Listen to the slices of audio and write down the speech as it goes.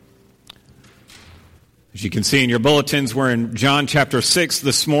As you can see in your bulletins, we're in John chapter 6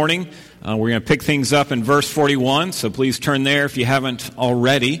 this morning. We're going to pick things up in verse 41, so please turn there if you haven't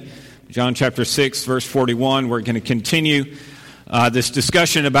already. John chapter 6, verse 41, we're going to continue this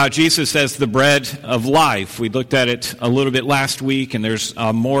discussion about Jesus as the bread of life. We looked at it a little bit last week, and there's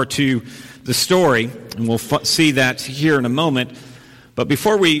more to the story, and we'll see that here in a moment. But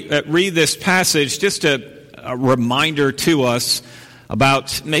before we read this passage, just a reminder to us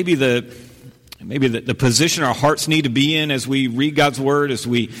about maybe the position our hearts need to be in as we read God's Word, as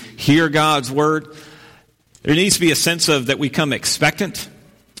we hear God's Word. There needs to be a sense of that we come expectant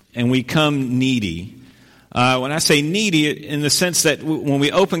and we come needy. When I say needy, in the sense that when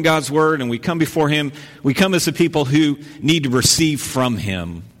we open God's Word and we come before Him, we come as the people who need to receive from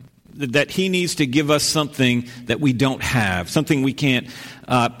Him. That He needs to give us something that we don't have, something we can't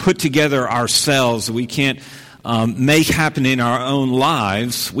put together ourselves, we can't make happen in our own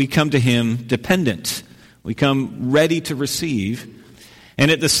lives. We come to Him dependent. We come ready to receive. And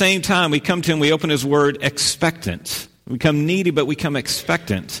at the same time, we come to Him, we open His Word expectant. We come needy, but we come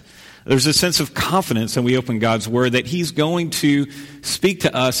expectant. There's a sense of confidence when we open God's Word that He's going to speak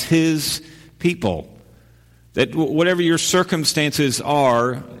to us, His people. That whatever your circumstances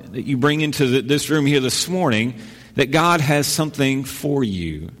are that you bring into this room here this morning, that God has something for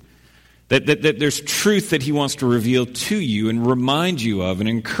you. That there's truth that He wants to reveal to you and remind you of and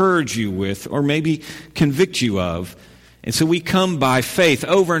encourage you with, or maybe convict you of. And so we come by faith.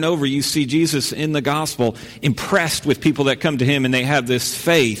 Over and over you see Jesus in the gospel impressed with people that come to Him and they have this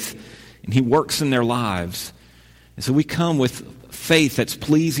faith and He works in their lives. And so we come with faith that's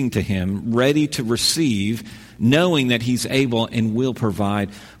pleasing to Him, ready to receive, knowing that He's able and will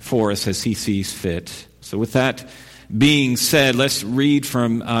provide for us as He sees fit. So with that being said, let's read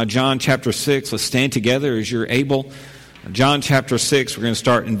from John chapter 6. Let's stand together as you're able. John chapter 6, we're going to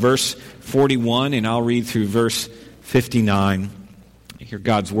start in verse 41, and I'll read through verse 59. Hear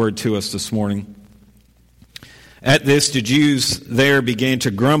God's word to us this morning. At this, the Jews there began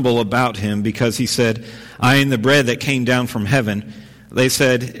to grumble about Him because He said, I am the bread that came down from heaven. They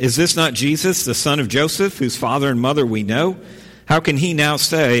said, is this not Jesus, the son of Joseph, whose father and mother we know? How can He now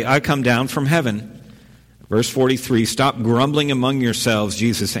say, I come down from heaven? Verse 43, stop grumbling among yourselves,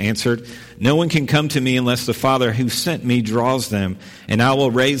 Jesus answered. No one can come to me unless the Father who sent me draws them, and I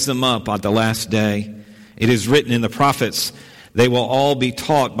will raise them up at the last day. It is written in the prophets, they will all be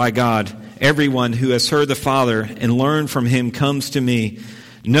taught by God. Everyone who has heard the Father and learned from Him comes to me.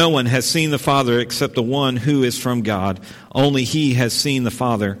 No one has seen the Father except the one who is from God. Only He has seen the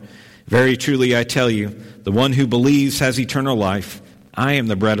Father. Very truly I tell you, the one who believes has eternal life. I am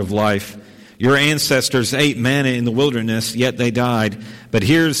the bread of life. Your ancestors ate manna in the wilderness, yet they died. But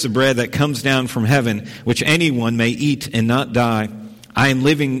here's the bread that comes down from heaven, which anyone may eat and not die. I am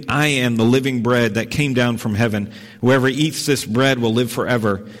the living bread that came down from heaven. Whoever eats this bread will live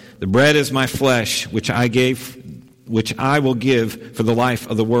forever. The bread is my flesh, which I will give for the life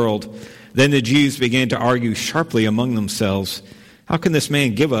of the world. Then the Jews began to argue sharply among themselves. How can this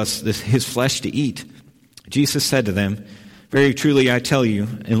man give us his flesh to eat? Jesus said to them, very truly I tell you,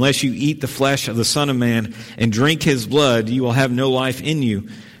 unless you eat the flesh of the Son of Man and drink His blood, you will have no life in you.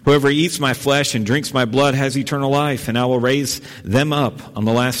 Whoever eats my flesh and drinks my blood has eternal life, and I will raise them up on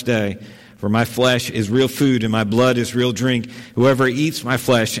the last day. For my flesh is real food and my blood is real drink. Whoever eats my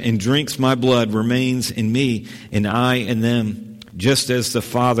flesh and drinks my blood remains in me, and I in them. Just as the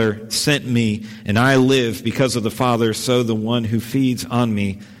Father sent me, and I live because of the Father, so the one who feeds on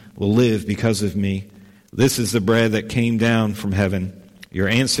me will live because of me. This is the bread that came down from heaven. Your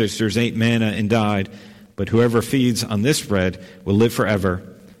ancestors ate manna and died, but whoever feeds on this bread will live forever.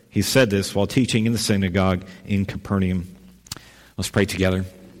 He said this while teaching in the synagogue in Capernaum. Let's pray together.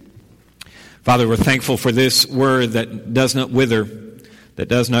 Father, we're thankful for this word that does not wither, that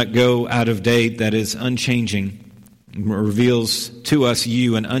does not go out of date, that is unchanging, reveals to us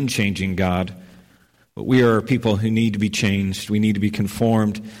you, an unchanging God. But we are people who need to be changed. We need to be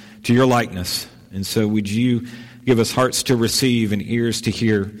conformed to your likeness. And so would you give us hearts to receive and ears to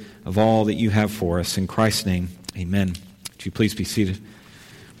hear of all that you have for us. In Christ's name, amen. Would you please be seated?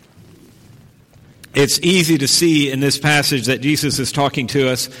 It's easy to see in this passage that Jesus is talking to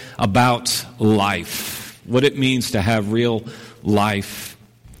us about life, what it means to have real life.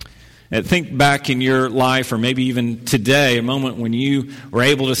 And think back in your life, or maybe even today, a moment when you were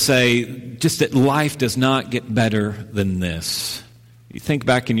able to say, just that life does not get better than this. You think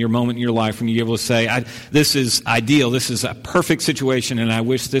back in your moment in your life when you're able to say, this is ideal, this is a perfect situation, and I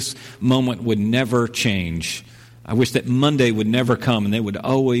wish this moment would never change. I wish that Monday would never come and it would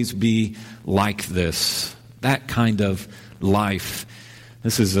always be like this. That kind of life.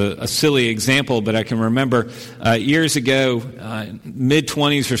 This is a silly example, but I can remember years ago,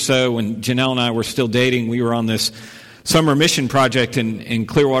 mid-20s or so, when Janelle and I were still dating, we were on this summer mission project in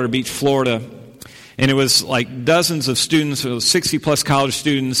Clearwater Beach, Florida. And it was like dozens of students, 60-plus college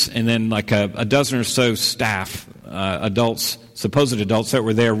students, and then like a dozen or so staff, adults, supposed adults that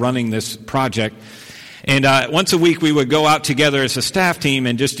were there running this project. And once a week we would go out together as a staff team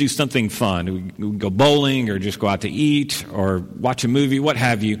and just do something fun. We would go bowling or just go out to eat or watch a movie, what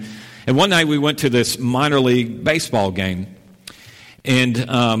have you. And one night we went to this minor league baseball game.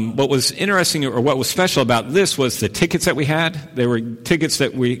 And what was interesting or what was special about this was the tickets that we had. They were tickets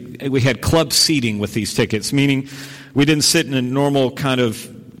that we had club seating with these tickets, meaning we didn't sit in a normal kind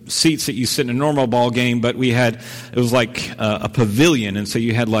of seats that you sit in a normal ball game, but it was like a pavilion, and so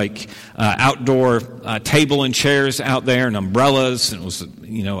you had like outdoor table and chairs out there and umbrellas, and it was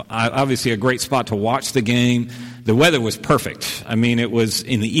obviously a great spot to watch the game. The weather was perfect. I mean, it was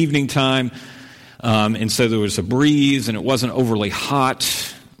in the evening time, and so there was a breeze, and it wasn't overly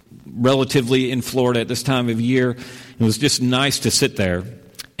hot relatively in Florida at this time of year. It was just nice to sit there.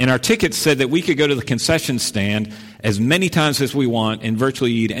 And our tickets said that we could go to the concession stand as many times as we want and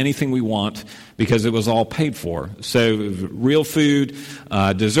virtually eat anything we want because it was all paid for. So real food,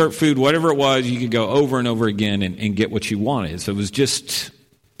 dessert food, whatever it was, you could go over and over again and get what you wanted. So it was just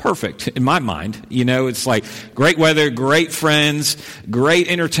perfect in my mind. It's like great weather, great friends, great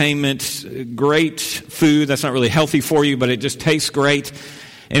entertainment, great food. That's not really healthy for you, but it just tastes great.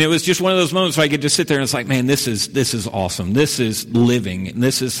 And it was just one of those moments where I could just sit there and it's like, man, this is awesome. This is living. And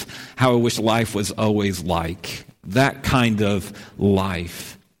this is how I wish life was always like. That kind of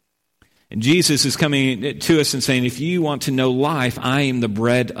life. And Jesus is coming to us and saying, if you want to know life, I am the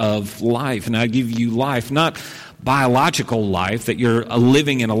bread of life. And I give you life, not biological life, that you're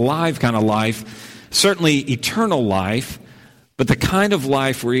living in a live kind of life, certainly eternal life, but the kind of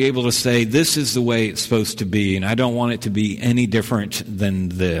life where you're able to say, this is the way it's supposed to be, and I don't want it to be any different than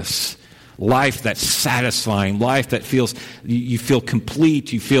this. Life that's satisfying, life that you feel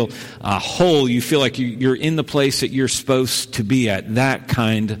complete, you feel whole, you feel like you're in the place that you're supposed to be at, that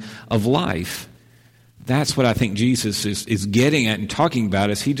kind of life. That's what I think Jesus is getting at and talking about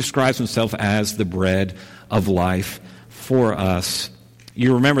as he describes himself as the bread of life for us.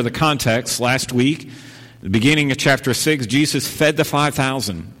 You remember the context last week. The beginning of chapter 6, Jesus fed the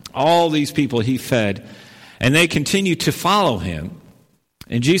 5,000. All these people he fed. And they continue to follow him.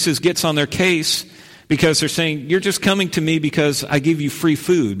 And Jesus gets on their case because they're saying, you're just coming to me because I give you free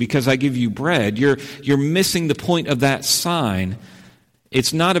food, because I give you bread. You're missing the point of that sign.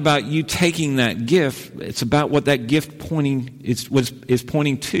 It's not about you taking that gift. It's about what that gift is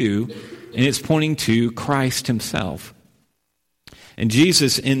pointing to. And it's pointing to Christ himself. And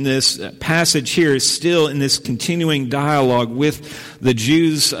Jesus, in this passage here, is still in this continuing dialogue with the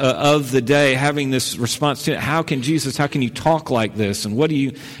Jews of the day, having this response to it. How can you talk like this? And what are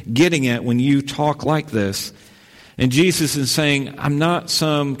you getting at when you talk like this? And Jesus is saying, I'm not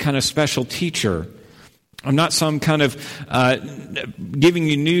some kind of special teacher. I'm not some kind of giving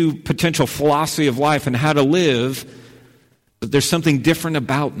you new potential philosophy of life and how to live, but there's something different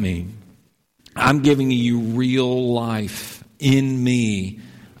about me. I'm giving you real life. In me,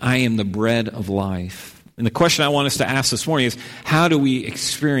 I am the bread of life. And the question I want us to ask this morning is, how do we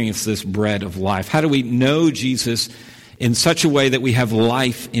experience this bread of life? How do we know Jesus in such a way that we have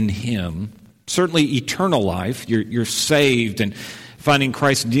life in him? Certainly eternal life. You're saved and finding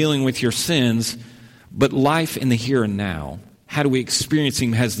Christ dealing with your sins, but life in the here and now. How do we experience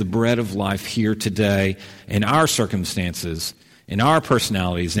him as the bread of life here today in our circumstances, in our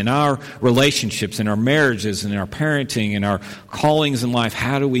personalities, in our relationships, in our marriages, in our parenting, in our callings in life?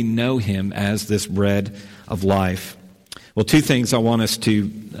 How do we know him as this bread of life? Well, two things I want us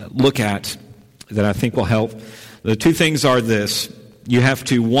to look at that I think will help. The two things are this. You have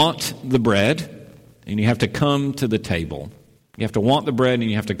to want the bread, and you have to come to the table. You have to want the bread, and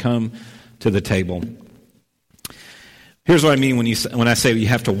you have to come to the table. Here's what I mean when I say you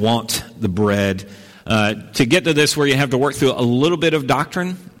have to want the bread. To get to this, where you have to work through a little bit of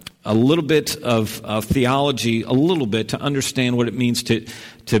doctrine, a little bit of theology, a little bit to understand what it means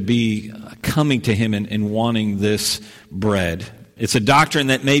to be coming to him and wanting this bread. It's a doctrine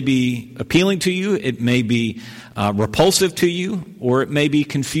that may be appealing to you, it may be repulsive to you, or it may be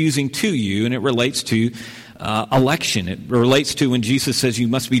confusing to you, and it relates to election. It relates to when Jesus says you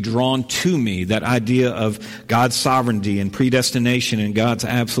must be drawn to me, that idea of God's sovereignty and predestination and God's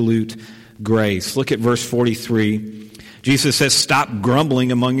absolute grace. Look at verse 43. Jesus says, stop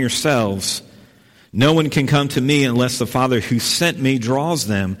grumbling among yourselves. No one can come to me unless the Father who sent me draws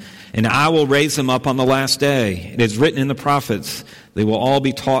them, and I will raise them up on the last day. It is written in the prophets, They will all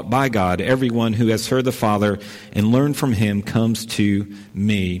be taught by God. Everyone who has heard the Father and learned from him comes to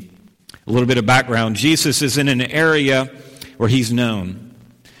me. A little bit of background. Jesus is in an area where he's known.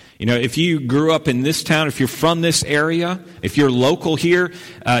 You know, if you grew up in this town, if you're from this area, if you're local here,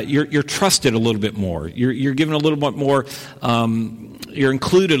 you're trusted a little bit more. You're given a little bit more, you're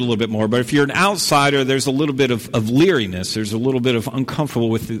included a little bit more. But if you're an outsider, there's a little bit of leeriness. There's a little bit of uncomfortable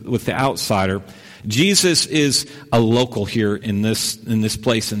with the outsider. Jesus is a local here in this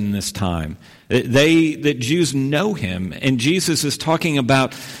place and in this time. The Jews know him, and Jesus is talking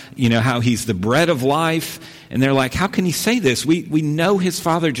about, you know, how he's the bread of life. And they're like, how can he say this? We know his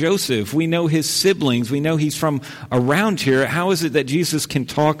father Joseph. We know his siblings. We know he's from around here. How is it that Jesus can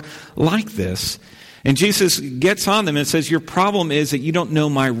talk like this? And Jesus gets on them and says, your problem is that you don't know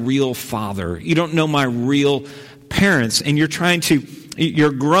my real father. You don't know my real parents. And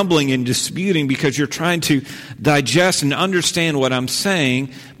you're grumbling and disputing because you're trying to digest and understand what I'm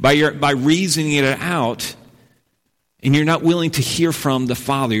saying by reasoning it out. And you're not willing to hear from the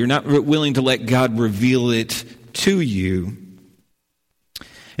Father. You're not willing to let God reveal it to you.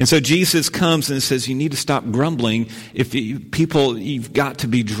 And so Jesus comes and says, you need to stop grumbling. You've got to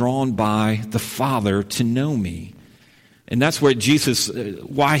be drawn by the Father to know me. And that's where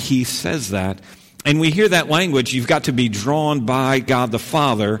why he says that. And we hear that language, you've got to be drawn by God the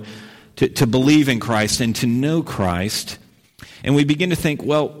Father to believe in Christ and to know Christ. And we begin to think,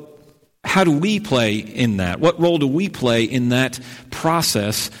 well, how do we play in that? What role do we play in that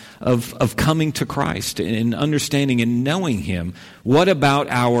process of coming to Christ and understanding and knowing him? What about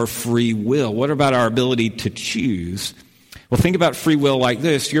our free will? What about our ability to choose? Well, think about free will like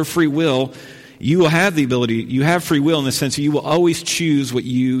this. Your free will, you will have the ability, you have free will in the sense that you will always choose what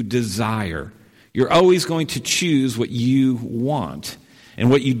you desire. You're always going to choose what you want. And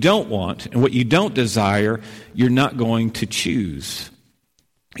what you don't want and what you don't desire, you're not going to choose.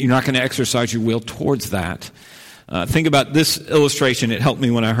 You're not going to exercise your will towards that. Think about this illustration. It helped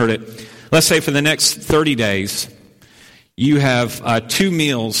me when I heard it. Let's say for the next 30 days, you have 2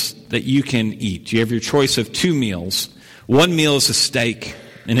 meals that you can eat. You have your choice of 2 meals. One meal is a steak,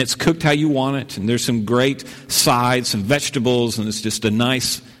 and it's cooked how you want it, and there's some great sides, some vegetables, and it's just a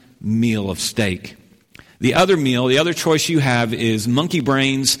nice meal of steak. The other meal, the other choice you have is monkey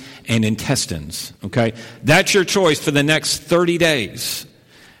brains and intestines. Okay? That's your choice for the next 30 days.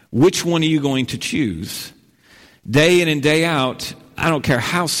 Which one are you going to choose? Day in and day out, I don't care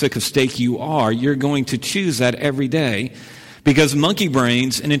how sick of steak you are, you're going to choose that every day because monkey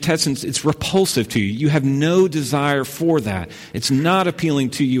brains and intestines, it's repulsive to you. You have no desire for that. It's not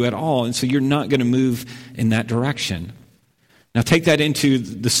appealing to you at all, and so you're not going to move in that direction. Now take that into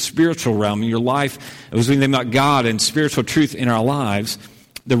the spiritual realm in your life. As we think about God and spiritual truth in our lives,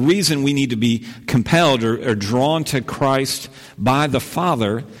 the reason we need to be compelled or drawn to Christ by the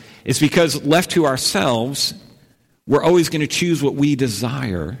Father is because left to ourselves, we're always going to choose what we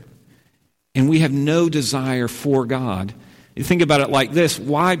desire, and we have no desire for God. You think about it like this: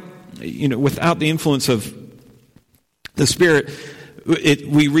 why, without the influence of the Spirit,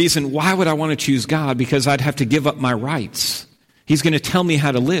 we reason, why would I want to choose God? Because I'd have to give up my rights. He's going to tell me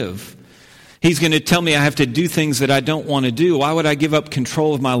how to live. He's going to tell me I have to do things that I don't want to do. Why would I give up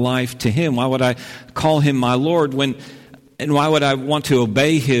control of my life to him? Why would I call him my Lord and why would I want to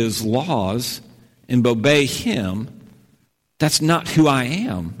obey his laws and obey him? That's not who I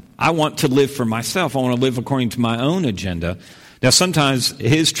am. I want to live for myself. I want to live according to my own agenda. Now, sometimes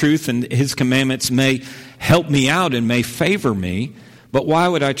his truth and his commandments may help me out and may favor me, but why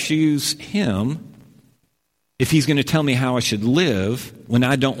would I choose him if he's going to tell me how I should live when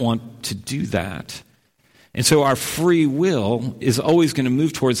I don't want to do that? And so our free will is always going to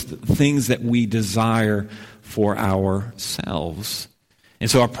move towards the things that we desire for ourselves. And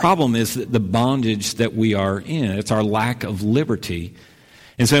so our problem is the bondage that we are in. It's our lack of liberty.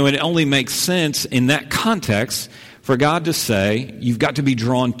 And so it only makes sense in that context for God to say, you've got to be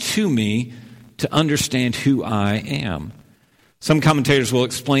drawn to me to understand who I am. Some commentators will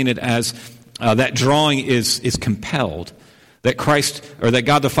explain it as that drawing is compelled. That Christ, or that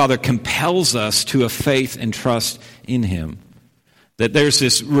God the Father compels us to a faith and trust in him. That there's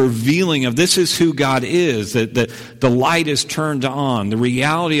this revealing of this is who God is, that the light is turned on, the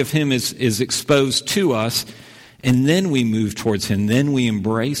reality of him is exposed to us, and then we move towards him, then we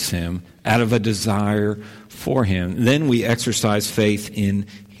embrace him out of a desire for him. Then we exercise faith in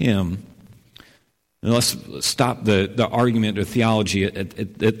him. And let's stop the argument or theology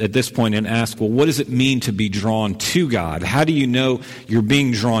at this point and ask, well, what does it mean to be drawn to God? How do you know you're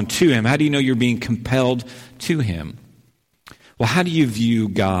being drawn to him? How do you know you're being compelled to him? Well, how do you view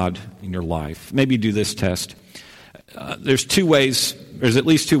God in your life? Maybe do this test. there's at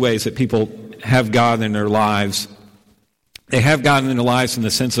least two ways that people have God in their lives. They have God in their lives in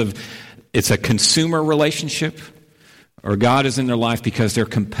the sense of it's a consumer relationship, or God is in their life because they're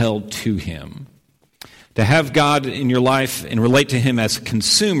compelled to Him. To have God in your life and relate to Him as a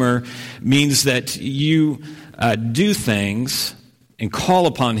consumer means that you do things and call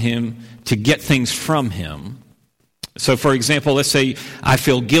upon Him to get things from Him. So, for example, let's say I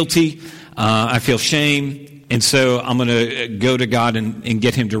feel guilty, I feel shame, and so I'm going to go to God and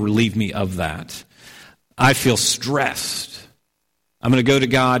get Him to relieve me of that. I feel stressed. I'm going to go to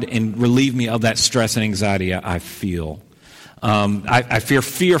God and relieve me of that stress and anxiety I feel. I fear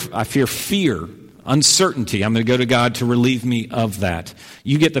fear, uncertainty. I'm going to go to God to relieve me of that.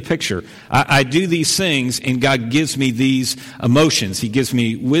 You get the picture. I do these things, and God gives me these emotions. He gives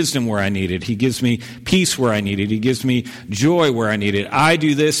me wisdom where I need it. He gives me peace where I need it. He gives me joy where I need it. I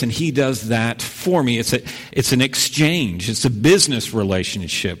do this, and He does that for me. It's an exchange. It's a business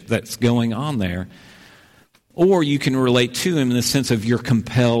relationship that's going on there. Or you can relate to Him in the sense of you're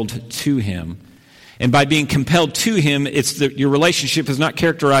compelled to Him. And by being compelled to Him, your relationship is not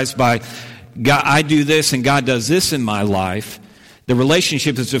characterized by God, I do this and God does this in my life. The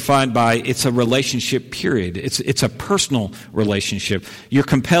relationship is defined by it's a relationship, period. It's a personal relationship. You're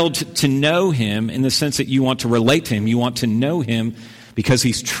compelled to know Him in the sense that you want to relate to Him. You want to know Him because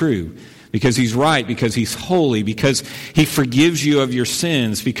He's true, because He's right, because He's holy, because He forgives you of your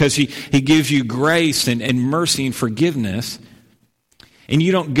sins, because He gives you grace and mercy and forgiveness. And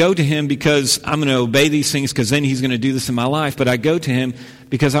you don't go to Him because I'm going to obey these things because then He's going to do this in my life. But I go to Him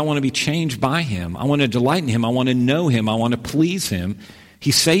because I want to be changed by Him. I want to delight in Him. I want to know Him. I want to please Him.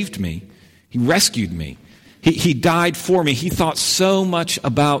 He saved me. He rescued me. He died for me. He thought so much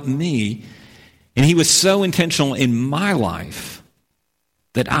about me. And He was so intentional in my life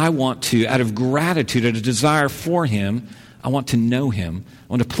that I want to, out of gratitude, out of desire for Him, I want to know Him. I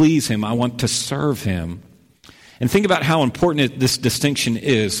want to please Him. I want to serve Him. And think about how important this distinction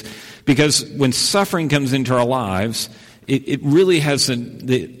is, because when suffering comes into our lives, it really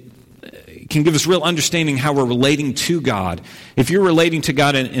can give us real understanding how we're relating to God. If you're relating to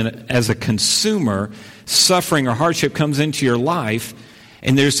God as a consumer, suffering or hardship comes into your life,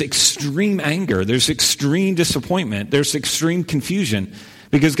 and there's extreme anger, there's extreme disappointment, there's extreme confusion,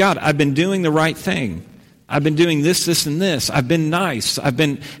 because God, I've been doing the right thing. I've been doing this, and this. I've been nice. I've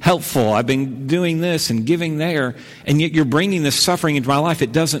been helpful. I've been doing this and giving there. And yet you're bringing this suffering into my life.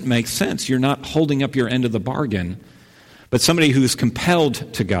 It doesn't make sense. You're not holding up your end of the bargain. But somebody who is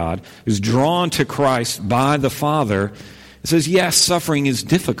compelled to God, who's drawn to Christ by the Father, says, yes, suffering is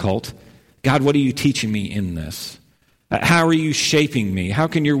difficult. God, what are you teaching me in this? How are you shaping me? How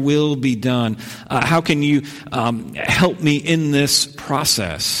can your will be done? How can you help me in this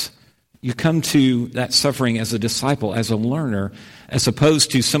process? You come to that suffering as a disciple, as a learner, as opposed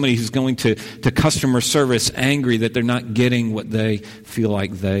to somebody who's going to customer service angry that they're not getting what they feel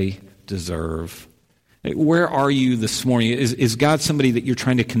like they deserve. Where are you this morning? Is God somebody that you're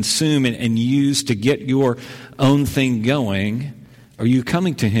trying to consume and use to get your own thing going? Are you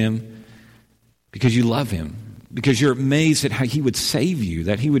coming to Him because you love Him? Because you're amazed at how He would save you,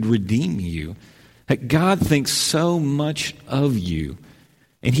 that He would redeem you, that God thinks so much of you.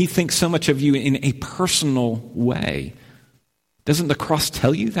 And He thinks so much of you in a personal way. Doesn't the cross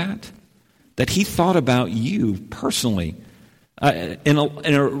tell you that? That He thought about you personally in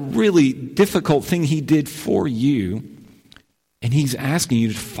a really difficult thing He did for you. And He's asking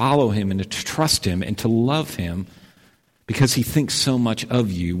you to follow Him and to trust Him and to love Him because He thinks so much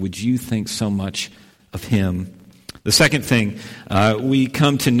of you. Would you think so much of Him? The second thing, we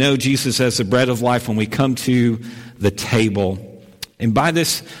come to know Jesus as the bread of life when we come to the table. And by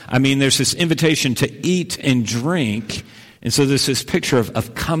this, I mean there's this invitation to eat and drink. And so there's this picture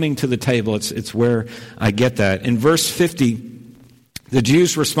of coming to the table. It's where I get that. In verse 50, the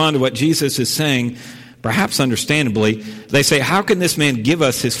Jews respond to what Jesus is saying, perhaps understandably. They say, how can this man give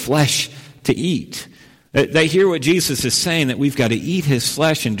us his flesh to eat? They hear what Jesus is saying, that we've got to eat His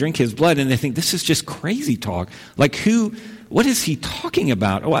flesh and drink His blood, and they think this is just crazy talk. Like what is He talking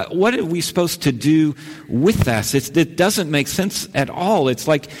about? What are we supposed to do with that? It doesn't make sense at all. It's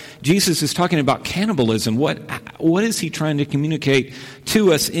like Jesus is talking about cannibalism. What is He trying to communicate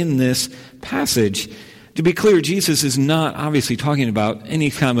to us in this passage? To be clear, Jesus is not obviously talking about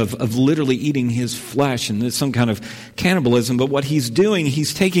any kind of literally eating His flesh and some kind of cannibalism, but what He's doing,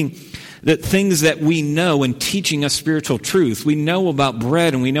 He's taking That things that we know and teaching us spiritual truth. We know about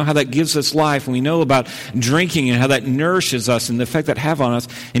bread and we know how that gives us life, and we know about drinking and how that nourishes us and the effect that have on us.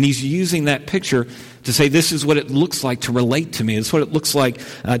 And he's using that picture to say this is what it looks like to relate to me. This is what it looks like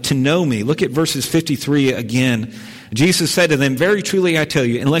to know me. Look at verses 53 again. Jesus said to them, "Very truly I tell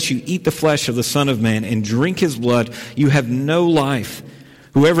you, unless you eat the flesh of the Son of Man and drink his blood, you have no life.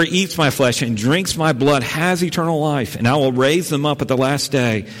 Whoever eats my flesh and drinks my blood has eternal life, and I will raise them up at the last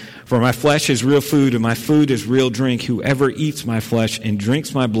day. For my flesh is real food, and my food is real drink. Whoever eats my flesh and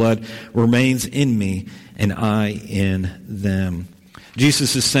drinks my blood remains in me, and I in them."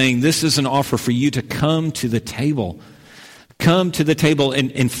 Jesus is saying this is an offer for you to come to the table. Come to the table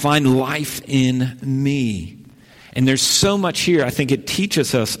and find life in me. And there's so much here. I think it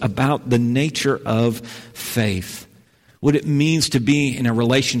teaches us about the nature of faith. What it means to be in a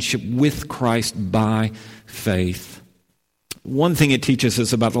relationship with Christ by faith. One thing it teaches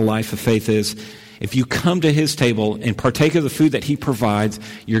us about the life of faith is if you come to his table and partake of the food that he provides,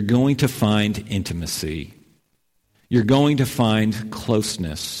 you're going to find intimacy. You're going to find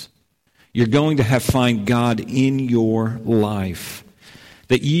closeness. You're going to find God in your life.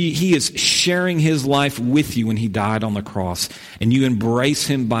 That he is sharing his life with you when he died on the cross, and you embrace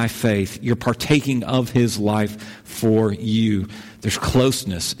him by faith. You're partaking of his life for you. There's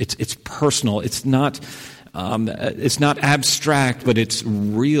closeness. It's personal. It's not abstract, but it's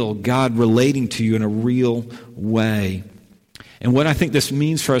real. God relating to you in a real way. And what I think this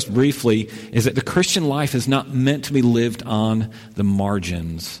means for us briefly is that the Christian life is not meant to be lived on the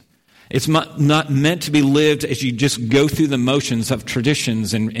margins. It's not meant to be lived as you just go through the motions of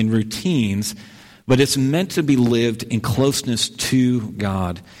traditions and routines, but it's meant to be lived in closeness to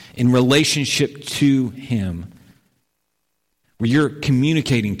God, in relationship to him, where you're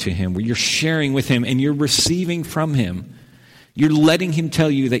communicating to him, where you're sharing with him, and you're receiving from him. You're letting him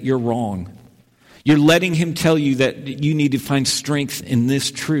tell you that you're wrong. You're letting him tell you that you need to find strength in this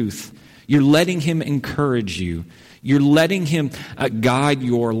truth. You're letting him encourage you. You're letting him guide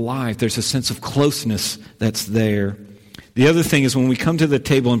your life. There's a sense of closeness that's there. The other thing is when we come to the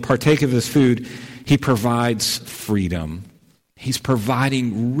table and partake of this food, he provides freedom. He's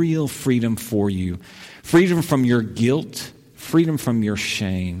providing real freedom for you. Freedom from your guilt. Freedom from your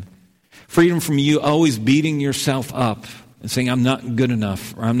shame. Freedom from you always beating yourself up and saying, I'm not good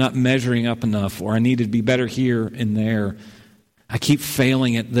enough, or I'm not measuring up enough, or I need to be better here and there. I keep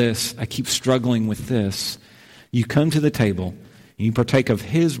failing at this. I keep struggling with this. You come to the table, and you partake of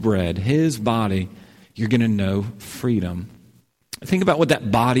his bread, his body, you're going to know freedom. Think about what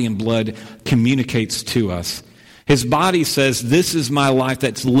that body and blood communicates to us. His body says, this is my life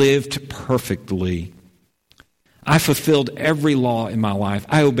that's lived perfectly. I fulfilled every law in my life.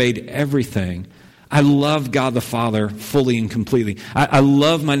 I obeyed everything. I love God the Father fully and completely. I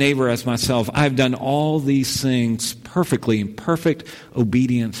love my neighbor as myself. I've done all these things perfectly in perfect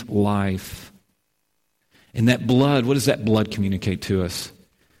obedient life. And that blood, what does that blood communicate to us?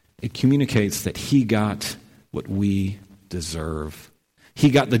 It communicates that he got what we deserve. He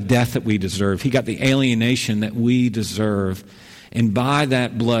got the death that we deserve. He got the alienation that we deserve. And by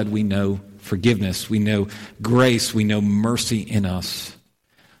that blood, we know forgiveness. We know grace. We know mercy in us.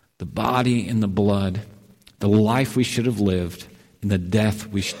 The body and the blood, the life we should have lived, and the death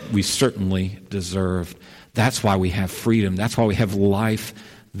we certainly deserved. That's why we have freedom. That's why we have life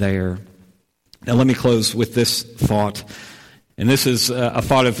there. Now let me close with this thought. And this is a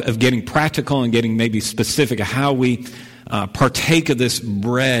thought of getting practical and getting maybe specific of how we partake of this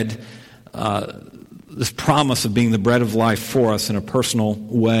bread, this promise of being the bread of life for us in a personal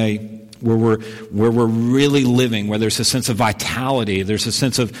way, where we're really living, where there's a sense of vitality, there's a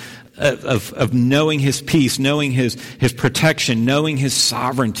sense of knowing his peace, knowing his protection, knowing his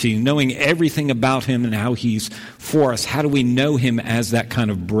sovereignty, knowing everything about him and how he's for us. How do we know him as that kind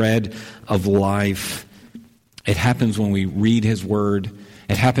of bread of life? It happens when we read his word.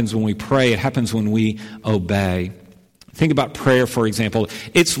 It happens when we pray. It happens when we obey. Think about prayer, for example.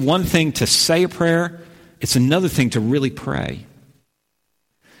 It's one thing to say a prayer. It's another thing to really pray.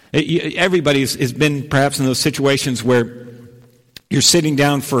 Everybody has been perhaps in those situations where you're sitting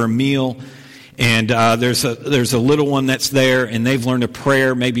down for a meal and there's a little one that's there and they've learned a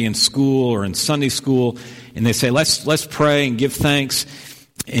prayer maybe in school or in Sunday school, and they say, let's pray and give thanks.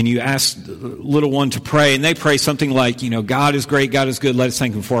 And you ask the little one to pray, and they pray something like, God is great, God is good, let us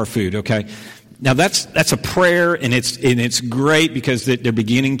thank him for our food, okay? Now that's a prayer, and it's great because they're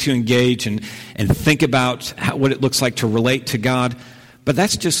beginning to engage and think about what it looks like to relate to God. But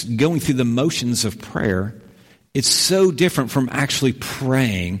that's just going through the motions of prayer. It's so different from actually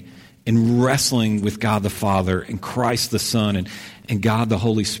praying and wrestling with God the Father and Christ the Son and God the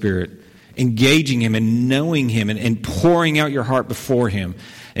Holy Spirit. engaging Him and knowing Him and pouring out your heart before Him,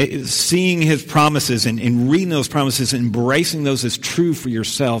 seeing His promises and reading those promises, embracing those as true for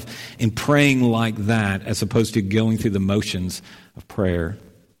yourself, and praying like that as opposed to going through the motions of prayer.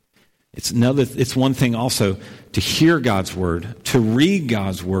 It's one thing also to hear God's Word, to read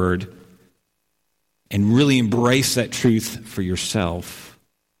God's Word, and really embrace that truth for yourself.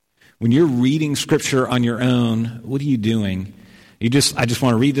 When you're reading Scripture on your own, what are you doing? I just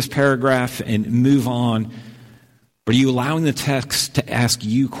want to read this paragraph and move on. But are you allowing the text to ask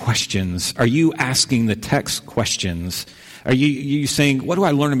you questions? Are you asking the text questions? Are you saying, what do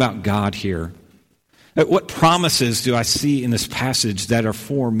I learn about God here? What promises do I see in this passage that are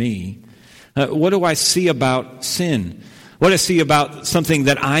for me? What do I see about sin? What do I see about something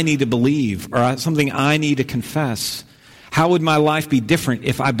that I need to believe or something I need to confess? How would my life be different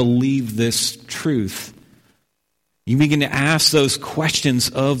if I believe this truth? You begin to ask those questions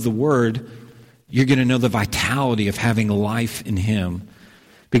of the Word, you're going to know the vitality of having life in Him.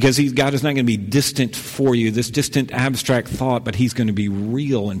 Because God is not going to be distant for you, this distant abstract thought, but He's going to be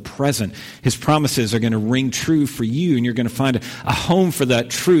real and present. His promises are going to ring true for you, and you're going to find a home for that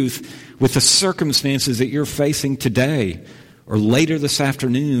truth with the circumstances that you're facing today, or later this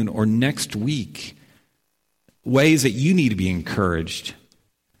afternoon, or next week. Ways that you need to be encouraged.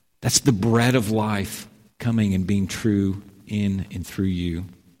 That's the bread of life coming and being true in and through you.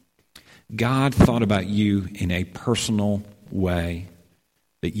 God thought about you in a personal way,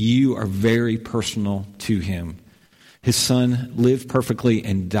 that you are very personal to Him. His Son lived perfectly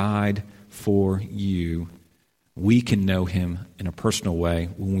and died for you. We can know Him in a personal way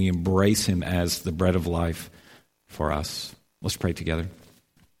when we embrace Him as the bread of life for us. Let's pray together.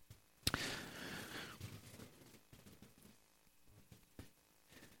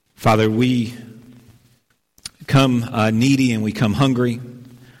 Father, we come needy and we come hungry.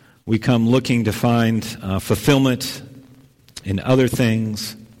 We come looking to find fulfillment in other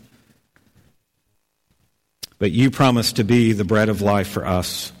things. But you promise to be the bread of life for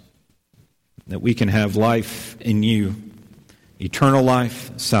us, that we can have life in you, eternal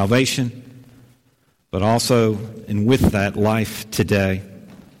life, salvation, but also, and with that, life today.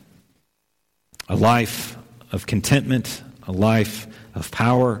 A life of contentment, a life of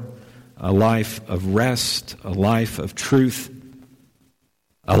power, a life of rest, a life of truth,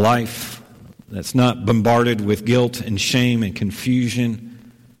 a life that's not bombarded with guilt and shame and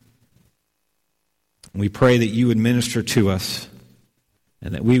confusion. We pray that you would minister to us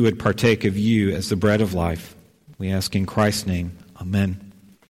and that we would partake of you as the bread of life. We ask in Christ's name. Amen.